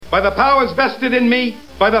by the powers vested in me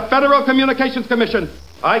by the Federal Communications Commission,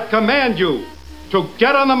 I command you to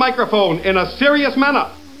get on the microphone in a serious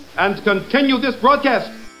manner and continue this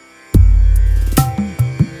broadcast.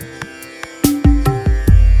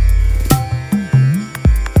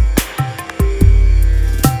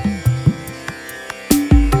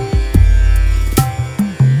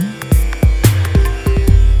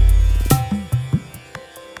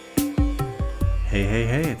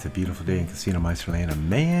 Hey, it's a beautiful day in Casino Meisterland, and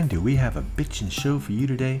man, do we have a bitchin' show for you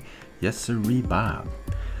today. Yes, sirree, Bob.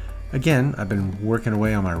 Again, I've been working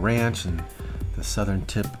away on my ranch in the southern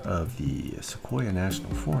tip of the Sequoia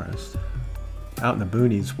National Forest, out in the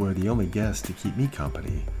boonies where the only guest to keep me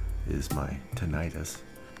company is my tinnitus.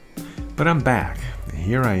 But I'm back, and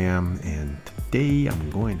here I am, and today I'm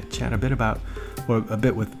going to chat a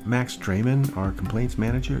bit with Max Drayman, our complaints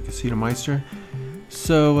manager at Casino Meister.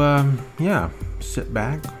 So, sit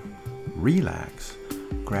back, relax,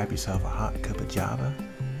 grab yourself a hot cup of Java,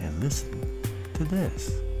 and listen to this.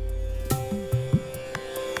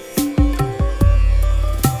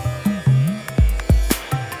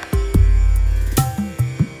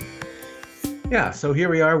 Yeah, so here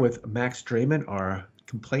we are with Max Drayman, our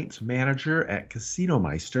complaints manager at Casino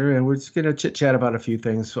Meister, and we're just going to chit-chat about a few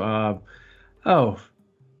things.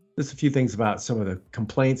 Just a few things about some of the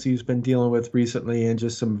complaints he's been dealing with recently, and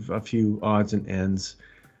just a few odds and ends.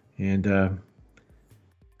 And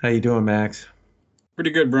how you doing, Max? Pretty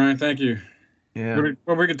good, Brian. Thank you. Yeah.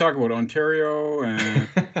 Well, we could talk about Ontario and.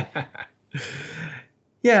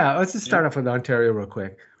 Yeah, let's just start off with Ontario real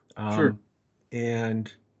quick. Sure.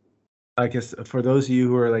 And I guess for those of you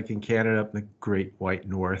who are like in Canada, up in the Great White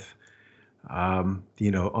North,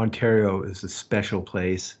 Ontario is a special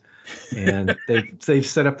place. And they've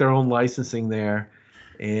set up their own licensing there,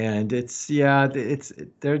 and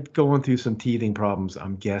they're going through some teething problems,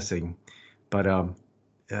 I'm guessing. But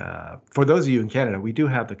for those of you in Canada, we do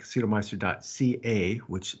have the casinomeister.ca,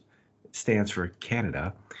 which stands for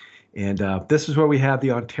Canada, and this is where we have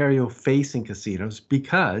the Ontario facing casinos,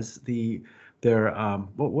 because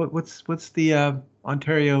what's the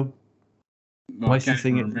Ontario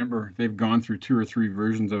licensing? I can't remember. They've gone through 2 or 3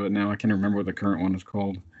 versions of it now. I can't remember what the current one is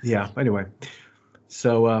called. Yeah. Anyway,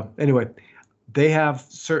 they have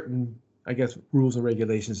certain, I guess, rules and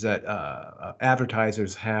regulations that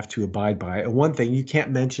advertisers have to abide by. And one thing, you can't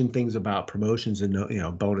mention things about promotions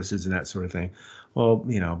and bonuses and that sort of thing. Well,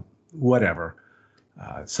 whatever.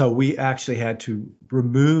 So we actually had to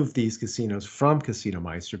remove these casinos from Casino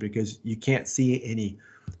Meister because you can't see any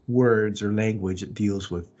words or language that deals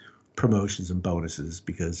with promotions and bonuses,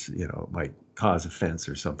 because it might cause offense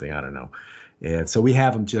or something. I don't know. And so we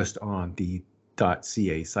have them just on the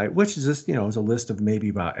 .ca site, which is just is a list of maybe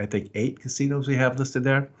about, I think, 8 casinos we have listed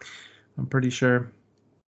there, I'm pretty sure.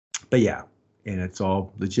 But yeah, and it's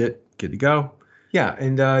all legit, good to go. Yeah,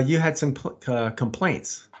 and you had some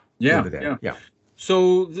complaints. Yeah.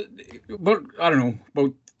 So about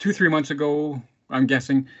 2-3 months ago, I'm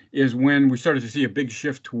guessing, is when we started to see a big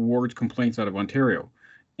shift towards complaints out of Ontario.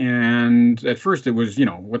 And at first it was,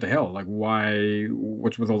 what the hell? Like, why?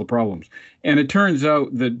 What's with all the problems? And it turns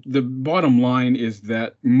out that the bottom line is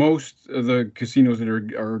that most of the casinos that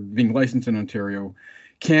are being licensed in Ontario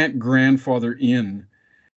can't grandfather in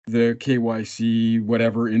the KYC,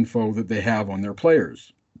 whatever info that they have on their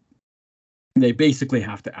players. They basically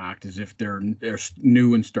have to act as if they're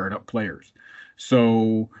new and startup players.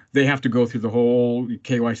 So they have to go through the whole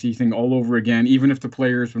KYC thing all over again, even if the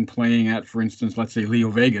player's been playing at, for instance, let's say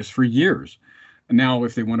LeoVegas for years. And now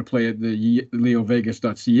if they want to play at the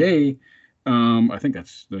leovegas.ca, I think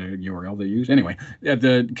that's the URL they use. Anyway, at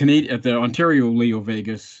the Ontario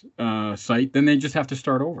LeoVegas site, then they just have to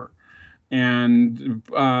start over. And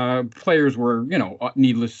players were,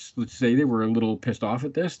 needless to say, they were a little pissed off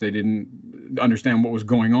at this. They didn't understand what was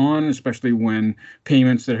going on, especially when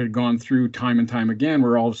payments that had gone through time and time again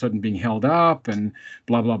were all of a sudden being held up and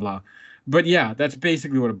blah, blah, blah. But yeah, that's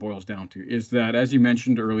basically what it boils down to, is that, as you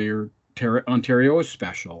mentioned earlier, Ontario is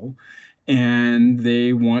special, and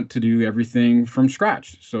they want to do everything from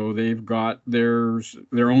scratch. So they've got their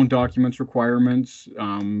own documents requirements.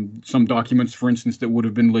 Some documents, for instance, that would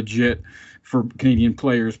have been legit for Canadian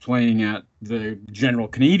players playing at the general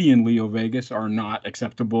Canadian LeoVegas are not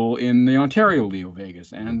acceptable in the Ontario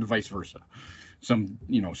LeoVegas, and vice versa. Some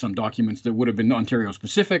documents that would have been Ontario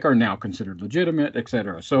specific are now considered legitimate,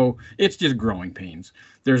 etc. So it's just growing pains.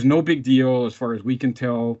 There's no big deal as far as we can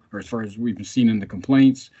tell, or as far as we've seen in the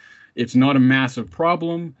complaints. It's not a massive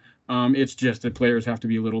problem. It's just that players have to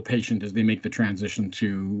be a little patient as they make the transition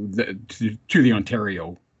to the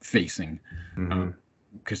Ontario facing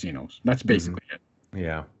casinos. That's basically it.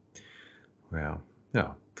 Yeah. Well,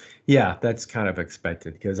 No. Yeah, that's kind of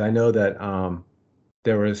expected because I know that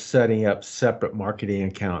they were setting up separate marketing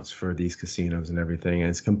accounts for these casinos and everything, and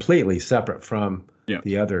it's completely separate from Yeah.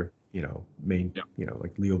 the other, main, Yeah.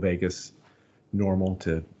 like Leo Vegas, normal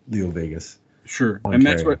to Leo Vegas, Sure. And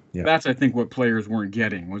Ontario. Yeah. that's I think what players weren't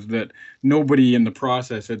getting was that nobody in the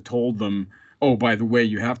process had told them, oh, by the way,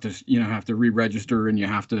 you have to, have to re-register and you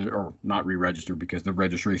have to, or not re-register because the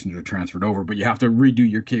registrations are transferred over, but you have to redo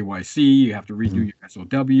your KYC, you have to redo Mhm. your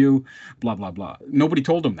SOW, blah, blah, blah. Nobody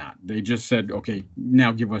told them that. They just said, okay,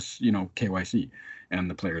 now give us, KYC. And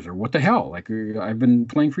the players are, what the hell? Like, I've been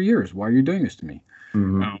playing for years. Why are you doing this to me?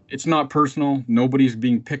 Mhm. It's not personal. Nobody's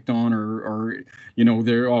being picked on,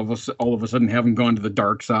 they're all of a sudden haven't gone to the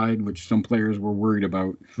dark side, which some players were worried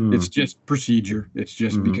about. It's Mhm. just procedure. It's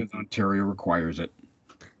just Mhm. because Ontario requires it.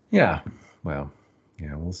 Yeah. Well,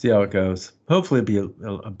 yeah, we'll see how it goes. Hopefully, it'll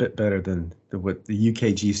be a bit better than what the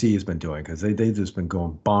UKGC has been doing because they've just been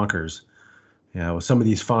going bonkers. With some of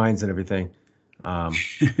these fines and everything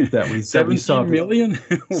that we saw. 17 million?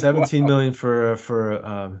 17 Wow. million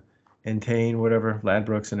for Entain, whatever,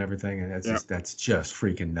 Ladbrokes and everything, and Yeah. that's just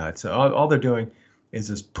freaking nuts. So all they're doing is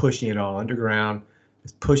just pushing it all underground,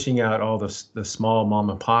 is pushing out all the small mom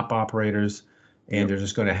and pop operators, and Yep. they're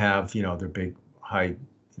just going to have their big high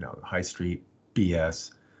street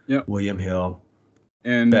BS, Yep. William Hill,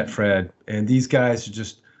 And Betfred, and these guys are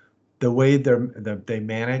just the way they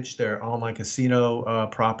manage their online casino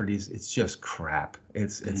properties. It's just crap.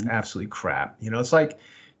 It's Mhm. absolutely crap. It's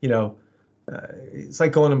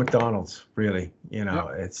like going to McDonald's. Really, Yep.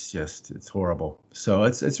 it's horrible. So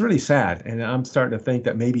it's really sad, and I'm starting to think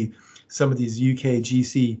that maybe some of these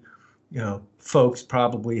UKGC, folks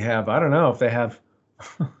probably have. I don't know if they have.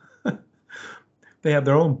 They have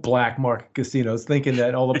their own black market casinos, thinking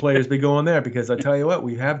that all the players be going there. Because I tell you what,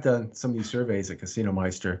 we have done some of these surveys at Casino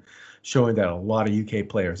Meister, showing that a lot of UK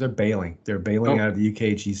players they're bailing. They're bailing Oh, out of the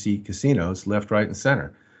UKGC casinos, left, right, and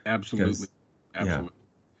center. absolutely. Yeah,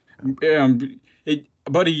 Absolutely.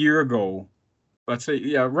 About a year ago, let's say,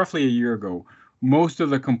 yeah, roughly a year ago, most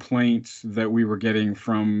of the complaints that we were getting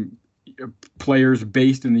from players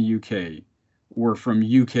based in the UK were from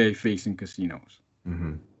UK facing casinos.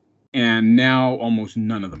 hmm And now almost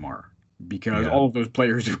none of them are because yeah, all of those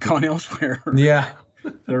players have gone elsewhere. yeah.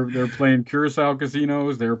 They're playing Curacao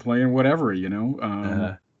casinos, they're playing whatever, you know.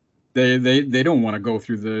 Uh, They don't want to go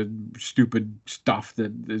through the stupid stuff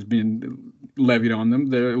that is being levied on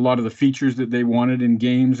them. A lot of the features that they wanted in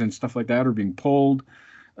games and stuff like that are being pulled.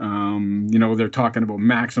 They're talking about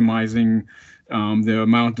maximizing the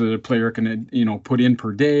amount that a player can, put in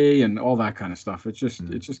per day and all that kind of stuff. It's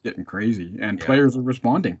just getting crazy, and Yeah. players are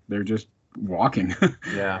responding. They're just walking.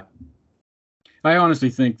 yeah, I honestly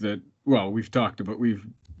think that, well, we've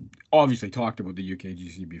obviously talked about the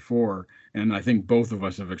UKGC before, and I think both of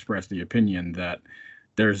us have expressed the opinion that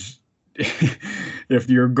there's, if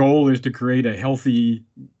your goal is to create a healthy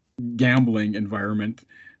gambling environment,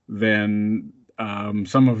 then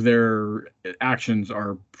some of their actions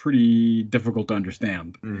are pretty difficult to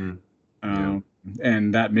understand. hmm Um,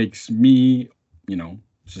 and that makes me,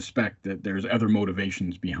 suspect that there's other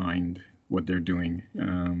motivations behind what they're doing.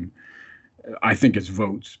 I think it's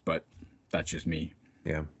votes, but that's just me.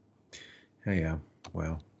 yeah, yeah.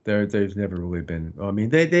 Well, there's never really been. I mean,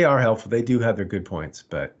 they are helpful. They do have their good points,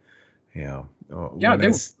 but Yeah, when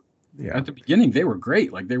yeah, at the beginning they were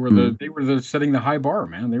great. Like they were the setting the high bar,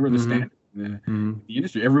 man. They were the standard in the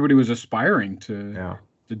industry. Everybody was aspiring yeah.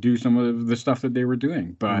 to do some of the stuff that they were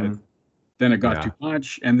doing, but Mhm. then it got Yeah. too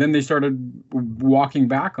much, and then they started walking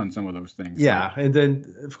back on some of those things. Yeah, and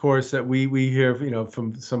then of course that we hear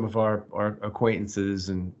from some of our acquaintances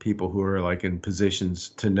and people who are like in positions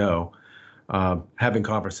to know, having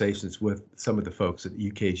conversations with some of the folks at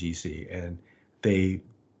UKGC, and they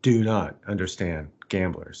do not understand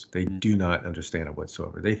gamblers. They do not understand it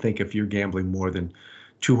whatsoever. They think if you're gambling more than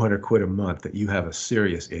 200 quid a month that you have a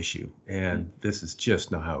serious issue, and this is just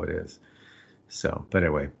not how it is. So, but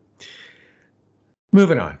anyway,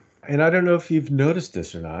 moving on. And I don't know if you've noticed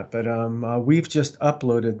this or not, but we've just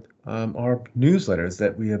uploaded our newsletters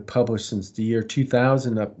that we have published since the year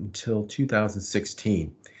 2000 up until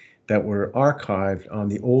 2016 that were archived on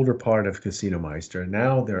the older part of Casino Meister.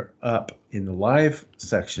 Now they're up in the live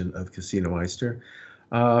section of Casino Meister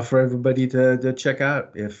for everybody to check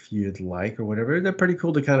out if you'd like or whatever. They're pretty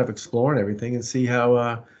cool to kind of explore and everything and see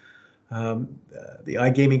how the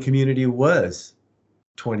iGaming community was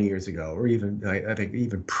 20 years ago, or even I think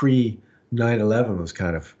even pre 9/11 was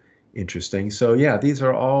kind of interesting. So yeah, these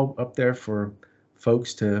are all up there for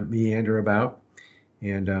folks to meander about,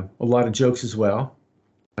 and a lot of jokes as well.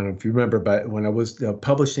 I don't know if you remember, but when I was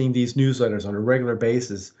publishing these newsletters on a regular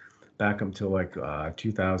basis back until like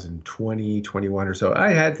 2020, 21 or so,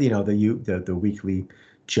 I had, the weekly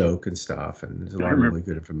joke and stuff, and there's a lot of really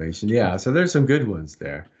good information. Yeah, so there's some good ones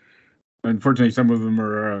there. Unfortunately, some of them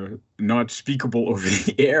are not speakable over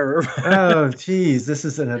the air. Oh, geez, this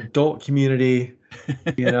is an adult community,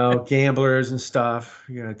 gamblers and stuff.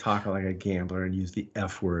 You're going to talk like a gambler and use the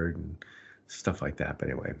F word and stuff like that. But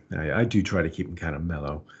anyway, I do try to keep them kind of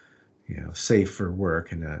mellow, safe for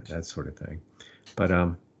work and that sort of thing. But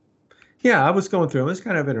yeah, I was going through. It was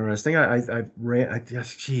kind of interesting. I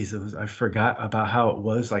forgot about how it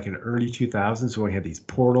was like in early 2000s when we had these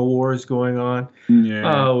portal wars going on.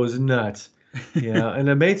 Yeah. Oh, it was nuts. Yeah, and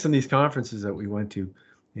it made some of these conferences that we went to,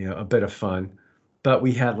 a bit of fun. But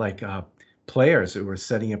we had like players who were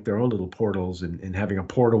setting up their own little portals and having a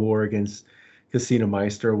portal war against Casino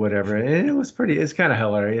Meister or whatever, and it's kind of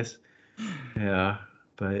hilarious. Yeah,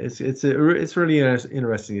 but it's really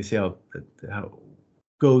interesting to see how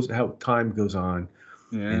time goes on,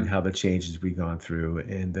 and how the changes we've gone through,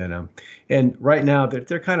 and then and right now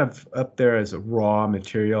they're kind of up there as a raw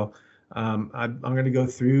material. I'm going to go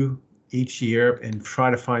through each year and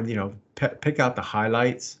try to find pick out the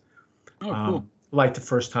highlights. Oh, cool. Like the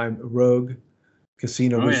first time Rogue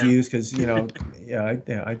Casino was used, because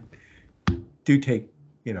I do take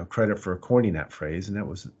credit for coining that phrase, and that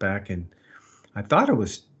was back in, I thought it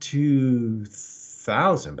was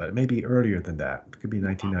 2000, but it may be earlier than that. It could be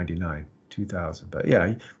 1999, 2000. But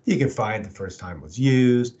yeah, you can find the first time it was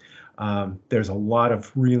used. There's a lot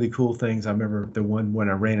of really cool things. I remember the one when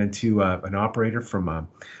I ran into an operator from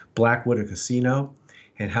Blackwood Casino,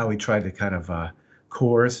 and how he tried to kind of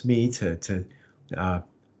coerce me to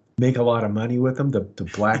make a lot of money with them, to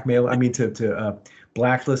blackmail. I mean, to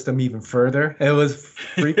blacklist them even further. It was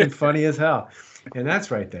freaking funny as hell, and that's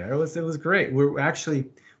right there. It was great.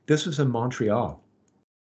 This was in Montreal.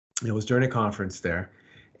 It was during a conference there,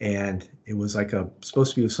 and it was like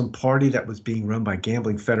supposed to be some party that was being run by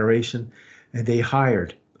Gambling Federation, and they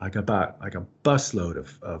hired like a busload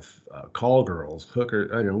of call girls, hookers,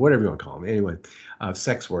 I don't know, whatever you want to call them. Anyway,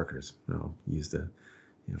 sex workers. I'll use the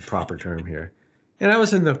proper term here. And I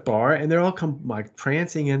was in the bar, and they're all like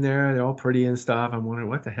prancing in there. They're all pretty and stuff. I'm wondering,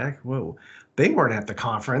 what the heck? Whoa, they weren't at the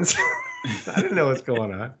conference. I didn't know what's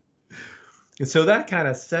going on. And so that kind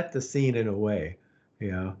of set the scene in a way.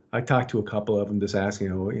 I talked to a couple of them, just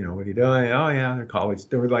asking, what are you doing? Oh yeah, they're college.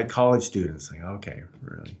 They were like college students. Like, okay,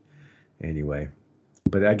 really. Anyway,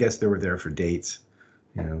 but I guess they were there for dates.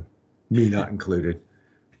 Me not included.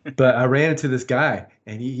 But I ran into this guy,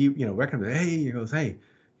 and he recommended. Hey, he goes, hey.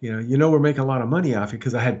 We're making a lot of money off it,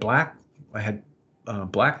 because I had blacklisted.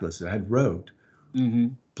 I had rogued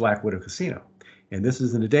Blackwood Casino, and this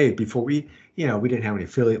is in the day before we didn't have any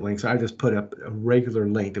affiliate links. So I just put up a regular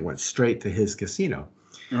link that went straight to his casino.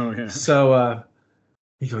 Oh yeah. So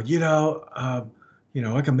he goes, you can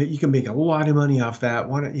make a lot of money off that.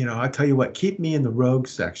 I tell you what, keep me in the rogue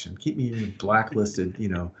section, keep me in the blacklisted,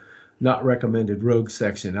 not recommended rogue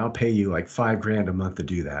section. I'll pay you like $5,000 a month to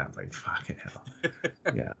do that. I'm like, fucking hell.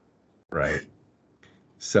 Yeah. Right.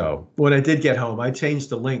 So when I did get home, I changed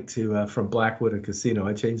the link to from Blackwood Casino.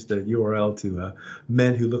 I changed the URL to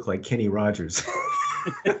Men Who Look Like Kenny Rogers.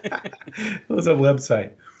 It was a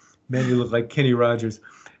website, Men Who Look Like Kenny Rogers.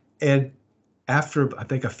 And after, I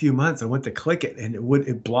think, a few months, I went to click it, and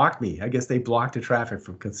it blocked me. I guess they blocked the traffic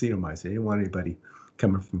from Casino Meister. They didn't want anybody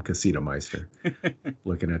coming from Casino Meister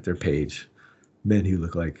looking at their page. Men who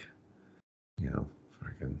look like,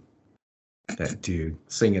 fucking that dude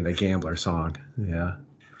singing the Gambler song. Yeah.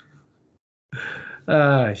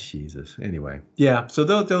 Jesus. Anyway, yeah. So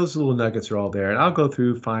those little nuggets are all there, and I'll go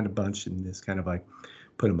through, find a bunch, and just kind of like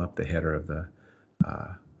put them up the header of the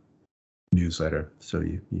newsletter, so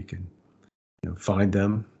you can find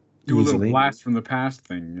them. Do easily. A little blast from the past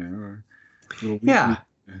thing. Yeah.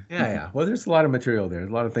 Well, there's a lot of material there.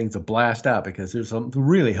 There's a lot of things to blast out, because there's some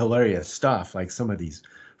really hilarious stuff, like some of these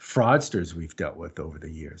fraudsters we've dealt with over the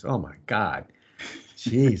years. Oh my God.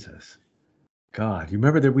 Jesus. God. You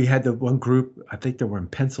remember that we had the one group, I think they were in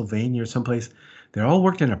Pennsylvania or someplace. They all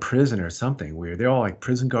worked in a prison or something weird. They're all like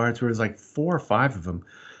prison guards. There was like 4 or 5 of them,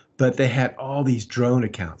 but they had all these drone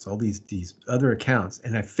accounts, all these other accounts.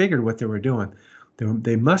 And I figured what they were doing,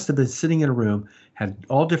 they must have been sitting in a room, had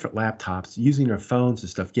all different laptops, using their phones and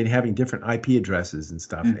stuff, having different IP addresses and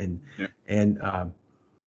stuff,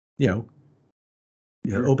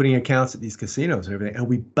 opening accounts at these casinos and everything. And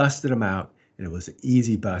we busted them out, and it was an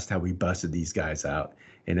easy bust how we busted these guys out,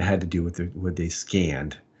 and it had to do with what they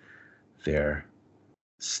scanned their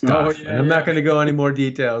stuff. And I'm not going to go any more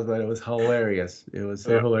details, but it was hilarious. It was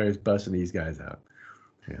so hilarious busting these guys out.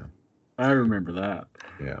 Yeah. I remember that.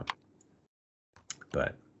 Yeah.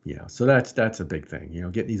 But yeah, so that's a big thing.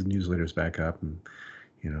 Get these newsletters back up, and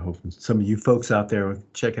hoping some of you folks out there will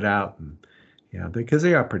check it out, and because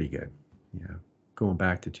they are pretty good. Going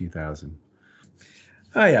back to 2000.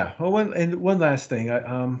 Oh yeah. Well, one last thing.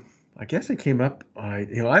 I guess it came up.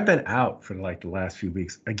 I've been out for like the last few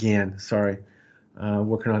weeks again. Sorry,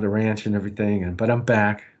 working on the ranch and everything, but I'm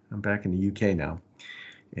back. I'm back in the UK now.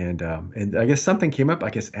 And I guess something came up. I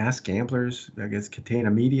guess Ask Gamblers. I guess Catena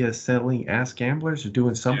Media is selling Ask Gamblers or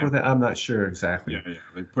doing something with it. I'm not sure exactly. Yeah.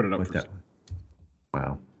 They put it up for that.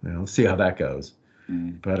 Wow. We'll see how that goes.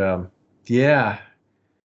 Mm. But yeah.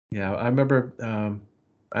 I remember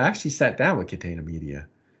I actually sat down with Catena Media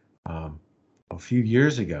a few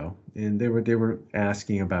years ago, and they were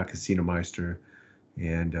asking about Casino Meister,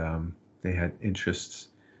 and they had interests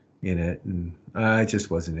in it, and I just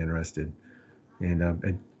wasn't interested.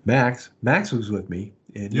 And Max was with me,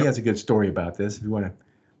 and he has a good story about this. If you want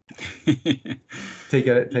to take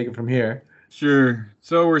it from here. Sure.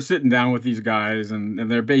 So we're sitting down with these guys, and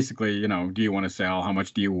they're basically, do you want to sell? How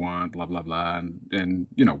much do you want? Blah blah blah. And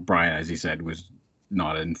Brian, as he said, was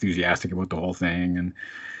not enthusiastic about the whole thing, and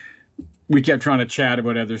we kept trying to chat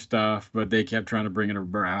about other stuff, but they kept trying to bring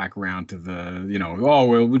it back around to the,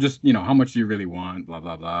 we'll just, how much do you really want? Blah,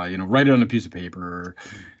 blah, blah, write it on a piece of paper or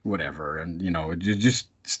whatever. And,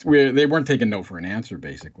 they weren't taking no for an answer,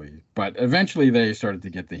 basically. But eventually they started to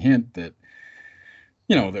get the hint that,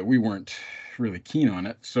 that we weren't really keen on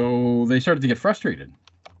it. So they started to get frustrated.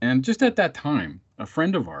 And just at that time, a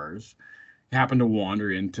friend of ours happened to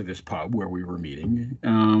wander into this pub where we were meeting,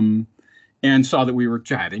 and saw that we were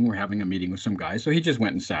chatting. We're having a meeting with some guys. So he just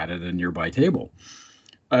went and sat at a nearby table.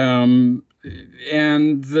 And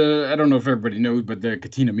I don't know if everybody knows, but the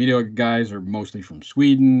Catena Media guys are mostly from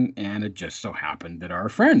Sweden. And it just so happened that our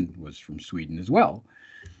friend was from Sweden as well.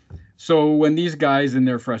 So when these guys in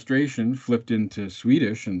their frustration flipped into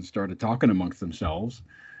Swedish and started talking amongst themselves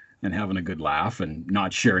and having a good laugh and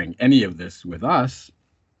not sharing any of this with us,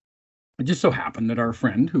 it just so happened that our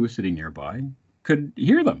friend who was sitting nearby could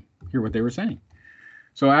hear what they were saying.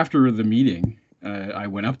 So after the meeting, I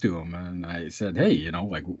went up to him and I said, hey,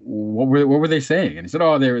 what were they saying? And he said,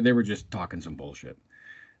 oh, they were just talking some bullshit.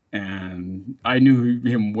 And I knew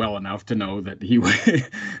him well enough to know that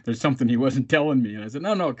there's something he wasn't telling me. And I said,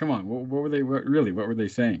 no, come on. What were they really? What were they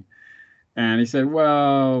saying? And he said,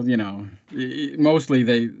 well, mostly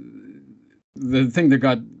the thing that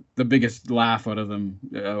got the biggest laugh out of them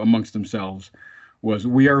amongst themselves was,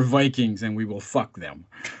 we are Vikings and we will fuck them.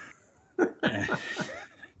 Well,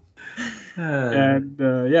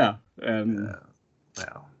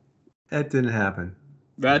 that didn't happen.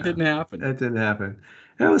 That didn't happen.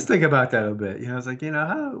 And I was thinking about that a bit. I was like,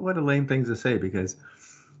 what a lame thing to say, because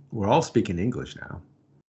we're all speaking English now.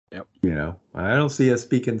 Yep. I don't see us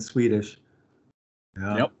speaking Swedish.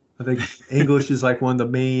 Yep. I think English is like one of the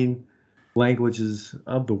main languages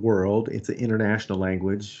of the world. It's an international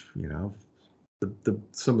language.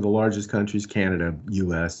 Some of the largest countries, Canada,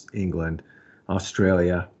 U.S., England,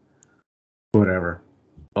 Australia, whatever,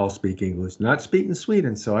 all speak English. Not speaking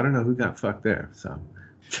Sweden, so I don't know who got fucked there. So,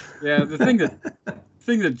 yeah, the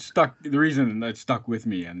reason that stuck with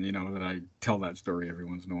me, and that I tell that story every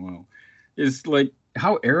once in a while, is like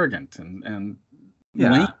how arrogant and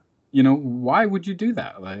lame. Why would you do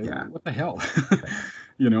that? Like, what the hell?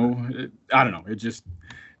 I don't know.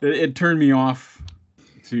 It turned me off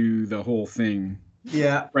to the whole thing.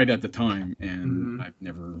 Yeah. Right at the time, and I've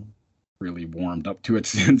never really warmed up to it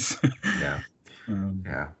since. Yeah.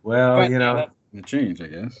 Well, the change, I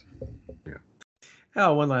guess. Yeah.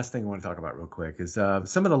 Oh, one last thing I want to talk about real quick is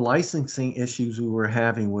some of the licensing issues we were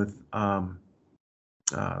having with some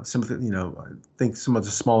of the, I think some of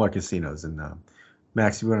the smaller casinos. And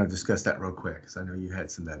Max, you want to discuss that real quick, because I know you had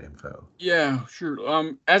some of that info. Yeah,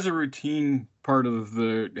 sure. As a routine part of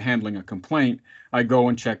the handling a complaint, I go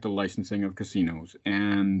and check the licensing of casinos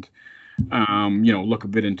and, look a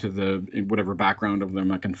bit into whatever background of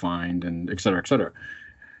them I can find, and et cetera, et cetera.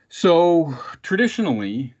 So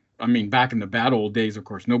traditionally, back in the bad old days, of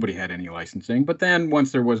course, nobody had any licensing. But then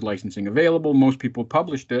once there was licensing available, most people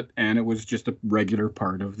published it, and it was just a regular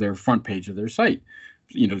part of their front page of their site.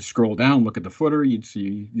 Scroll down, look at the footer, you'd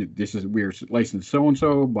see we're licensed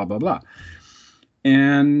so-and-so, blah, blah, blah.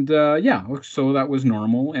 And so that was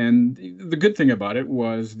normal. And the good thing about it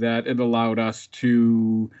was that it allowed us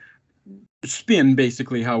to spin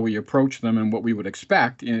basically how we approach them and what we would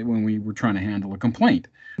expect when we were trying to handle a complaint.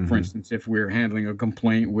 Mm-hmm. For instance, if we're handling a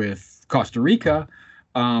complaint with Costa Rica,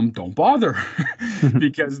 don't bother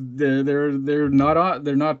because they're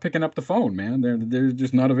not picking up the phone, man. They're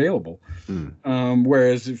just not available.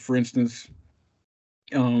 Whereas, for instance,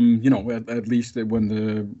 at least when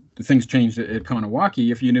the things changed at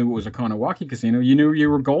Kanawaki, if you knew it was a Kanawaki casino, you knew you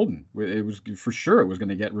were golden. It was for sure it was going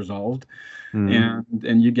to get resolved,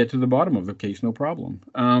 and you get to the bottom of the case, no problem.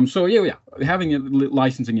 So having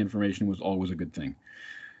licensing information was always a good thing.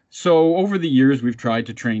 So over the years, we've tried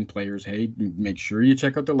to train players. Hey, make sure you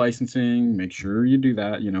check out the licensing. Make sure you do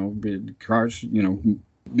that. Cars.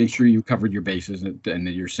 Make sure you covered your bases and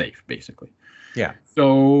that you're safe, basically. Yeah.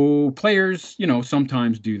 So players,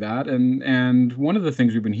 sometimes do that. And one of the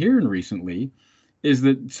things we've been hearing recently is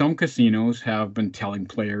that some casinos have been telling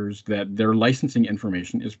players that their licensing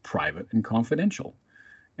information is private and confidential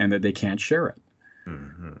and that they can't share it.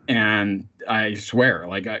 And I swear,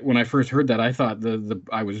 when I first heard that, I thought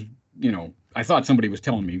I thought somebody was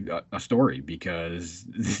telling me a story, because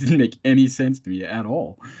this didn't make any sense to me at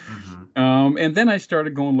all. And then I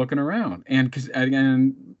started looking around, and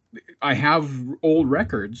I have old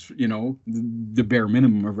records, the bare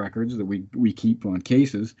minimum of records that we keep on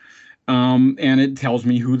cases. And it tells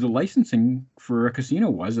me who the licensing for a casino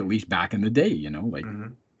was, at least back in the day,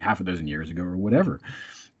 half a dozen years ago or whatever.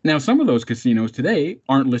 Now, some of those casinos today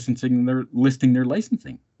aren't listing their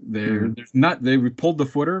licensing. There's not. They pulled the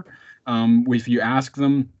footer. If you ask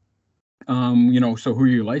them, so who are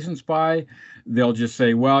you licensed by? They'll just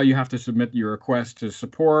say, well, you have to submit your request to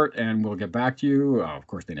support, and we'll get back to you. Of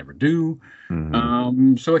course, they never do.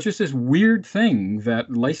 So it's just this weird thing that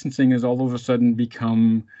licensing has all of a sudden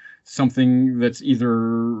become something that's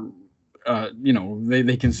either,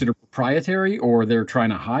 they consider proprietary, or they're trying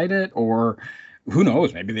to hide it, or who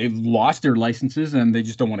knows? Maybe they've lost their licenses and they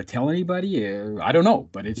just don't want to tell anybody. I don't know,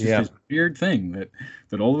 but it's just this weird thing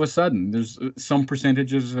that all of a sudden there's some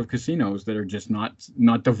percentages of casinos that are just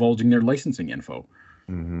not divulging their licensing info.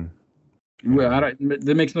 Well,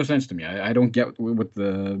 that makes no sense to me. I don't get what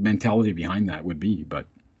the mentality behind that would be. But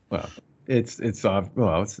it's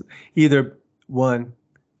either one.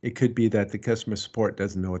 It could be that the customer support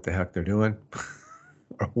doesn't know what the heck they're doing.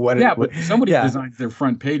 But somebody designs their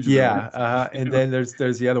front page. And then there's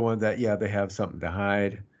the other one that they have something to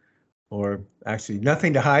hide, or actually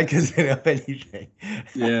nothing to hide because they don't have anything.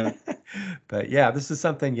 Yeah. But this is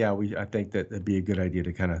something. I think that it'd be a good idea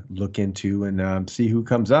to kind of look into and see who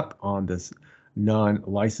comes up on this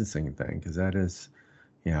non-licensing thing, because that is,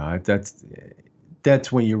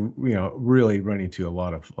 that's when you're really run into a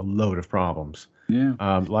load of problems.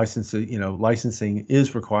 Licensing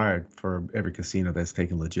is required for every casino that's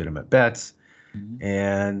taking legitimate bets,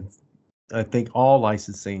 and I think all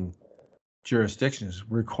licensing jurisdictions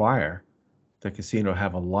require the casino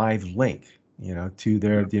have a live link, to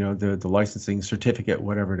their, the licensing certificate,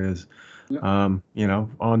 whatever it is, on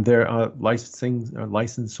their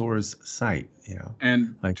licensor's site,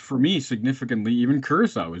 And for me, significantly, even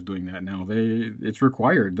Curacao is doing that now. It's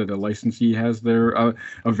required that a licensee has their a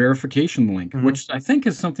verification link, which I think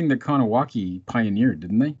is something that Kanawaki pioneered,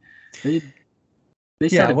 didn't they? They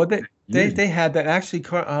had that. Actually,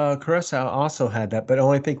 Curacao also had that, but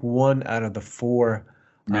only I think one out of the four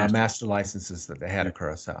master licenses that they had at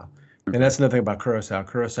Curacao. Okay. And that's another thing about Curacao.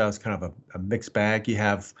 Curacao is kind of a mixed bag. You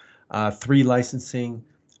have 3 licensing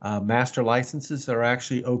master licenses that are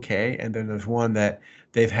actually okay, and then there's one that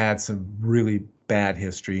they've had some really bad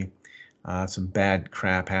history, some bad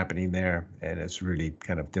crap happening there, and it's really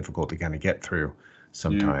kind of difficult to kind of get through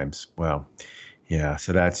sometimes. So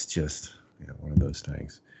that's just one of those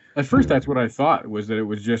things. At first, that's what I thought, was that it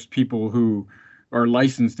was just people who are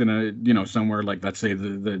licensed in a somewhere like, let's say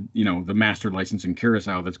the master license in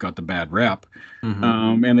Curacao that's got the bad rep,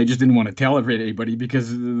 and they just didn't want to tell anybody because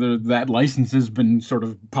that license has been sort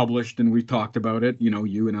of published and we've talked about it,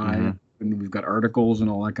 you and I, and we've got articles and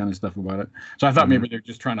all that kind of stuff about it. So I thought maybe they're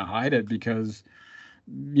just trying to hide it because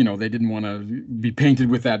they didn't want to be painted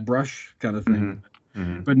with that brush kind of thing.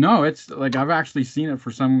 But no, it's like I've actually seen it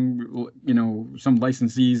for some some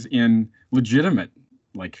licensees in legitimate,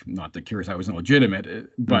 like, not that Curacao isn't legitimate,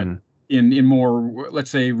 but in more,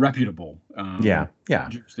 let's say, reputable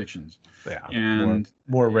jurisdictions. And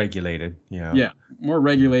more regulated. More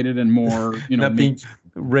regulated and more, not being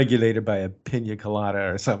regulated by a pina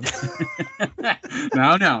colada or something.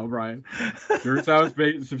 No, Brian. Curacao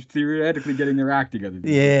is theoretically getting their act together.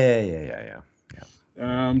 Yeah.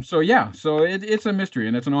 So it's a mystery,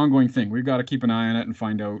 and it's an ongoing thing. We've got to keep an eye on it and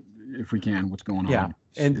find out, if we can, what's going on.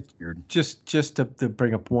 And just to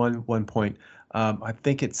bring up one point, I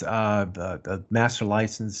think it's the master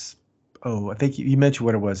license. I think you mentioned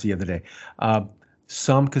what it was the other day.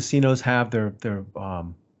 Some casinos have their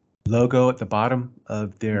logo at the bottom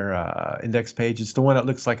of their index page. It's the one that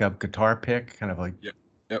looks like a guitar pick, kind of like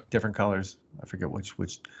different colors. I forget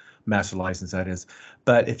which master license that is.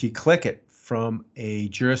 But if you click it from a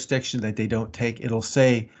jurisdiction that they don't take, it'll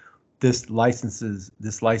say this license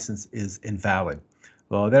is invalid.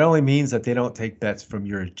 Well, that only means that they don't take bets from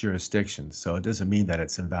your jurisdiction. So it doesn't mean that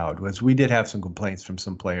it's invalid. Whereas we did have some complaints from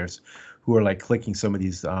some players who are like clicking some of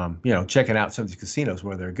these, checking out some of these casinos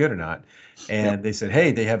where they're good or not. And they said,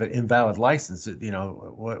 hey, they have an invalid license.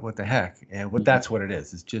 What the heck? And that's what it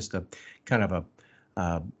is. It's just a kind of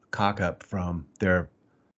a cock up from their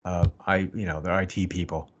their IT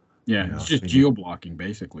people. Yeah, it's just geo-blocking,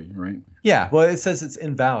 basically, right? Yeah, well, it says it's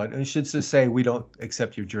invalid. It should just say we don't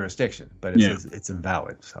accept your jurisdiction, but it says it's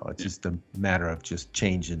invalid. So it's just a matter of just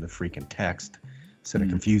changing the freaking text instead of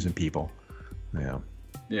confusing people. Yeah.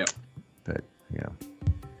 Yeah. But yeah.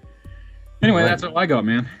 Anyway, that's all I got,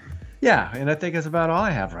 man. Yeah, and I think that's about all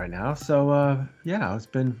I have right now. So it's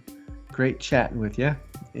been great chatting with you,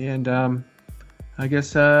 and I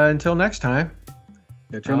guess until next time.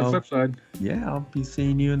 Catch you on the flip side. Yeah, I'll be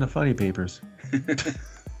seeing you in the funny papers.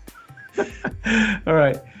 All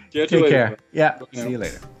right. Take care. Yeah. See you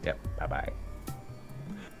later. Yep. Bye-bye.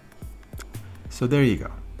 So there you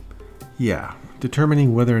go. Yeah.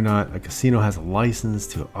 Determining whether or not a casino has a license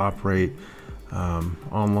to operate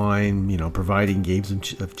online, providing games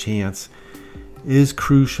of chance is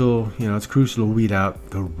crucial. It's crucial to weed out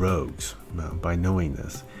the rogues by knowing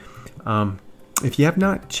this. If you have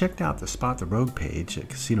not checked out the Spot the Rogue page at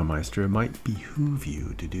Casino Meister, it might behoove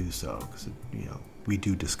you to do so, because we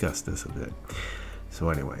do discuss this a bit. So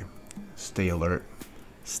anyway, stay alert,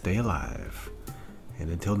 stay alive, and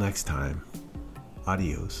until next time,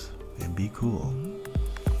 adios and be cool.